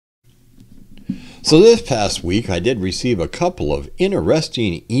So this past week, I did receive a couple of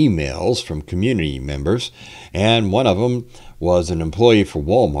interesting emails from community members, and one of them was an employee for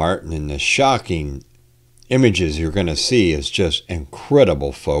Walmart, and the shocking images you're going to see is just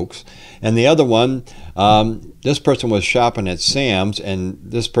incredible, folks. And the other one, this person was shopping at Sam's, and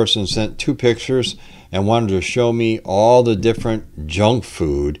this person sent two pictures and wanted to show me all the different junk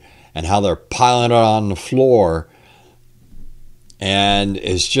food and how they're piling it on the floor, and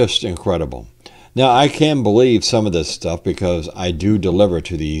it's just incredible. Now, I can believe some of this stuff because I do deliver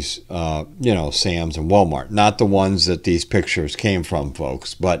to these, Sam's and Walmart. Not the ones that these pictures came from,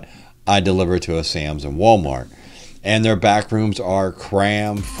 folks, but I deliver to a Sam's and Walmart. And their back rooms are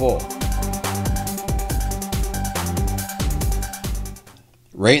cram full.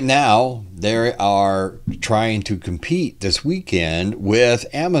 Right now, they are trying to compete this weekend with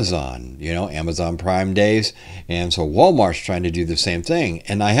Amazon, Amazon Prime Days. And so Walmart's trying to do the same thing.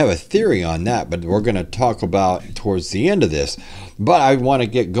 And I have a theory on that, but we're going to talk about towards the end of this. But I want to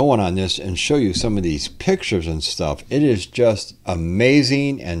get going on this and show you some of these pictures and stuff. It is just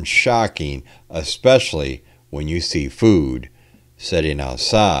amazing and shocking, especially when you see food sitting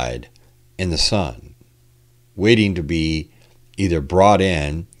outside in the sun, waiting to be either brought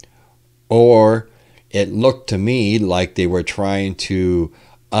in, or it looked to me like they were trying to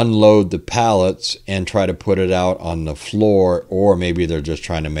unload the pallets and try to put it out on the floor, or maybe they're just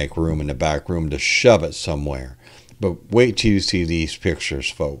trying to make room in the back room to shove it somewhere. But wait till you see these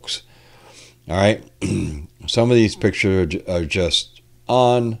pictures, folks. All right, some of these pictures are just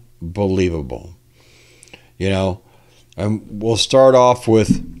unbelievable. And we'll start off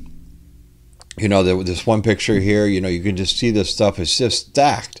with this one picture here. You can just see this stuff is just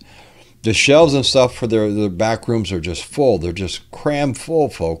stacked. The shelves and stuff for their back rooms are just full. They're just crammed full,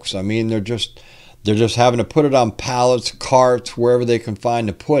 folks. I mean, they're just having to put it on pallets, carts, wherever they can find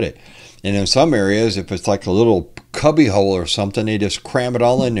to put it. And in some areas, if it's like a little cubby hole or something, they just cram it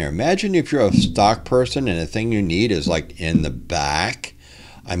all in there. Imagine if you're a stock person and the thing you need is like in the back.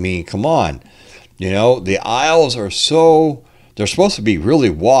 I mean, come on. The aisles are they're supposed to be really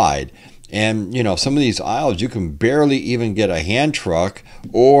wide. And, some of these aisles, you can barely even get a hand truck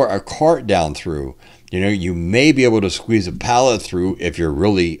or a cart down through. You may be able to squeeze a pallet through if you're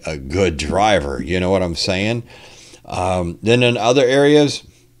really a good driver. You know what I'm saying? Then in other areas,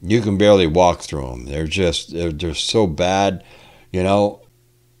 you can barely walk through them. They're so bad, So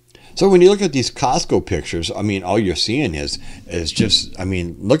when you look at these Costco pictures, I mean, all you're seeing is just,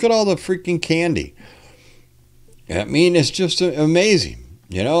 look at all the freaking candy. I mean, it's just amazing.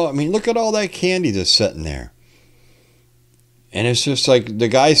 Look at all that candy that's sitting there. And it's just like the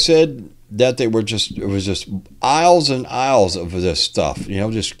guy said that it was just aisles and aisles of this stuff,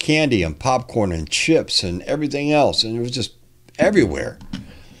 just candy and popcorn and chips and everything else. And it was just everywhere,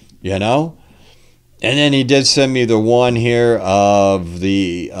 And then he did send me the one here of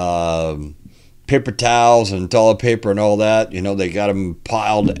the paper towels and toilet paper and all that. They got them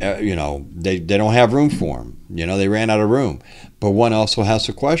piled, they don't have room for them. They ran out of room. But one also has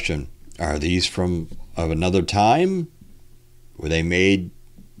to question, are these of another time? Were they made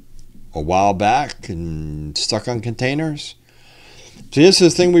a while back and stuck on containers? So this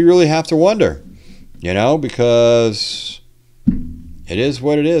is the thing we really have to wonder, because it is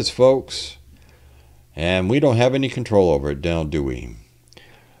what it is, folks. And we don't have any control over it, do we?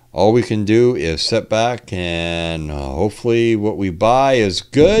 All we can do is sit back and hopefully what we buy is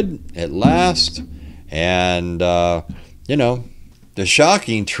good at last. And, the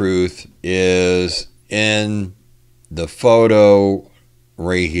shocking truth is in the photo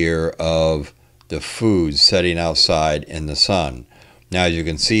right here of the food sitting outside in the sun. Now, as you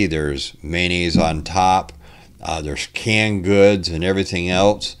can see, there's mayonnaise on top. There's canned goods and everything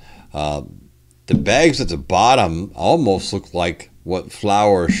else. The bags at the bottom almost look like what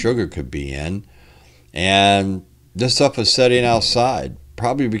flour or sugar could be in. And this stuff is sitting outside,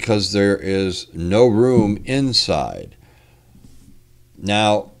 probably because there is no room inside.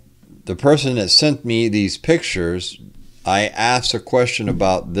 Now, the person that sent me these pictures, I asked a question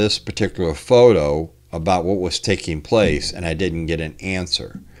about this particular photo, about what was taking place, and I didn't get an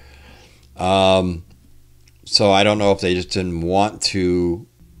answer. So I don't know if they just didn't want to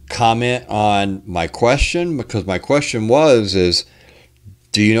comment on my question, because my question is,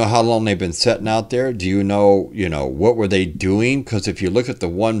 do you know how long they've been sitting out there? Do you know, what were they doing? Because if you look at the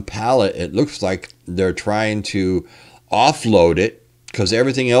one pallet, it looks like they're trying to offload it, because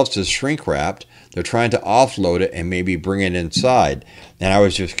everything else is shrink wrapped. They're trying to offload it and maybe bring it inside. And I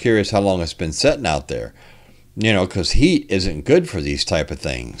was just curious how long it's been sitting out there, because heat isn't good for these type of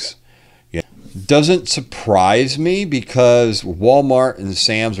things. Doesn't surprise me because Walmart and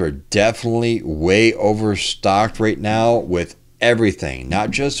Sam's are definitely way overstocked right now with everything,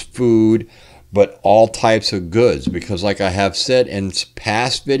 not just food, but all types of goods. Because like I have said in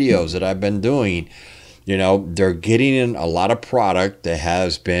past videos that I've been doing, you know, they're getting in a lot of product that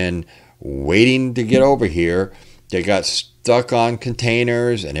has been waiting to get over here. They got stuck on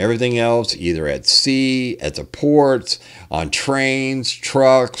containers and everything else, either at sea, at the ports, on trains,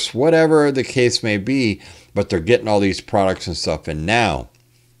 trucks, whatever the case may be, but they're getting all these products and stuff in now.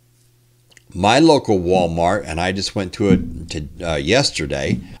 My local Walmart, and I just went to it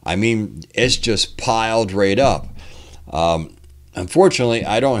yesterday, I mean, it's just piled right up. Unfortunately,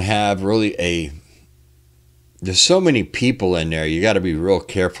 I don't have really there's so many people in there. You got to be real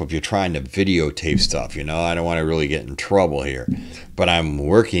careful if you're trying to videotape stuff. You know, I don't want to really get in trouble here. But I'm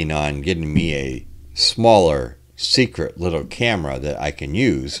working on getting me a smaller, secret little camera that I can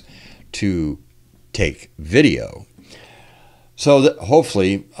use to take video. So that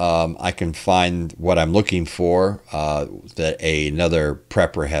hopefully I can find what I'm looking for that another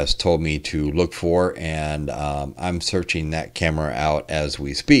prepper has told me to look for. And I'm searching that camera out as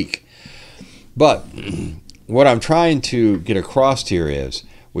we speak. But what I'm trying to get across here is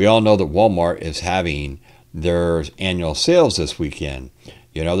we all know that Walmart is having their annual sales this weekend.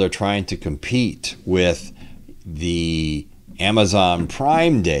 You know, they're trying to compete with the Amazon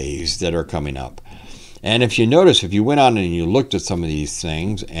Prime days that are coming up. And if you notice, if you went on and you looked at some of these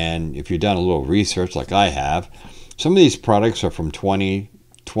things, and if you've done a little research like I have, some of these products are from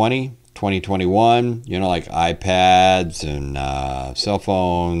 2020, 2021, you know, like iPads and cell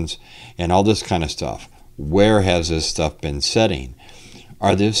phones and all this kind of stuff. Where has this stuff been sitting?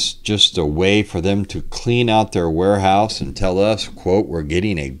 Are this just a way for them to clean out their warehouse and tell us, quote, we're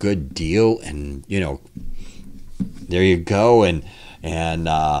getting a good deal, and, you know, there you go, and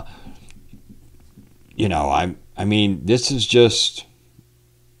you know, I mean, this is just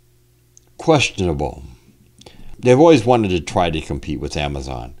questionable. They've always wanted to try to compete with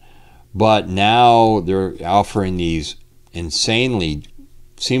Amazon, but now they're offering these insanely,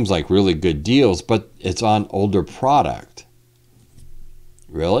 seems like really good deals, but it's on older product.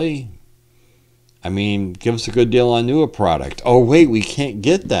 Really? I mean, give us a good deal on newer product. Oh, wait, we can't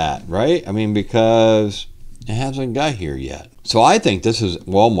get that, right? I mean, because it hasn't got here yet. So I think this is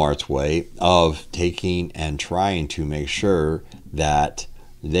Walmart's way of taking and trying to make sure that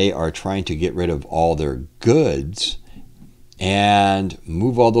they are trying to get rid of all their goods and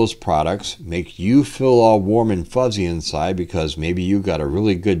move all those products, make you feel all warm and fuzzy inside because maybe you got a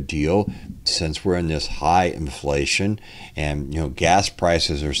really good deal since we're in this high inflation and, you know, gas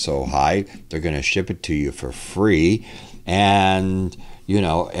prices are so high, they're going to ship it to you for free. And, you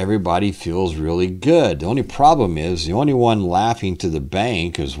know, everybody feels really good. The only problem is the only one laughing to the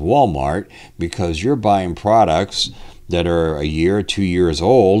bank is Walmart, because you're buying products that are a year, 2 years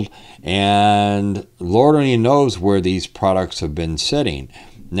old, and Lord only knows where these products have been sitting.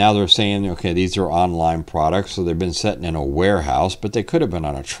 Now they're saying, okay, these are online products, so they've been sitting in a warehouse, but they could have been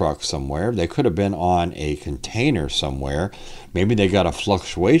on a truck somewhere. They could have been on a container somewhere. Maybe they got a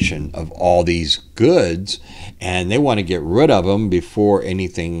fluctuation of all these goods, and they want to get rid of them before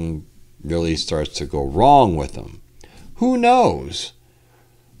anything really starts to go wrong with them. Who knows?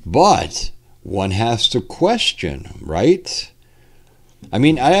 But one has to question, right? I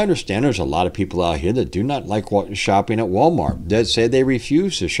mean, I understand there's a lot of people out here that do not like shopping at Walmart, that say they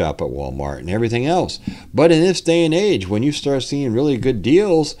refuse to shop at Walmart and everything else. But in this day and age, when you start seeing really good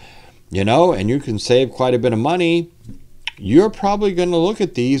deals, you know, and you can save quite a bit of money, you're probably going to look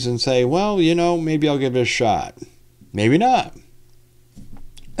at these and say, well, you know, maybe I'll give it a shot. Maybe not.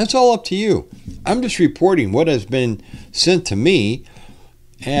 That's all up to you. I'm just reporting what has been sent to me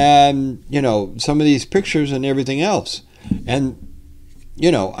and, you know, some of these pictures and everything else. And,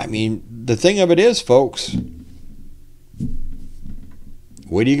 you know, I mean, the thing of it is, folks,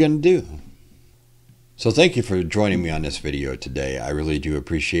 what are you going to do? So thank you for joining me on this video today. I really do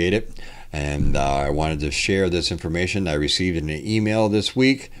appreciate it. And I wanted to share this information I received in an email this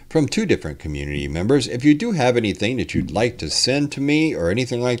week from 2 different community members. If you do have anything that you'd like to send to me or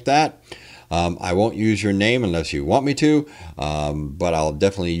anything like that, I won't use your name unless you want me to, but I'll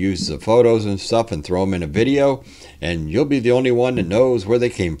definitely use the photos and stuff and throw them in a video, and you'll be the only one that knows where they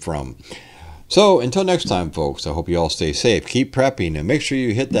came from. So until next time, folks, I hope you all stay safe, keep prepping, and make sure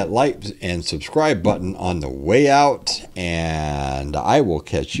you hit that like and subscribe button on the way out, and I will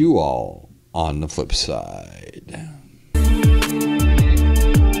catch you all on the flip side.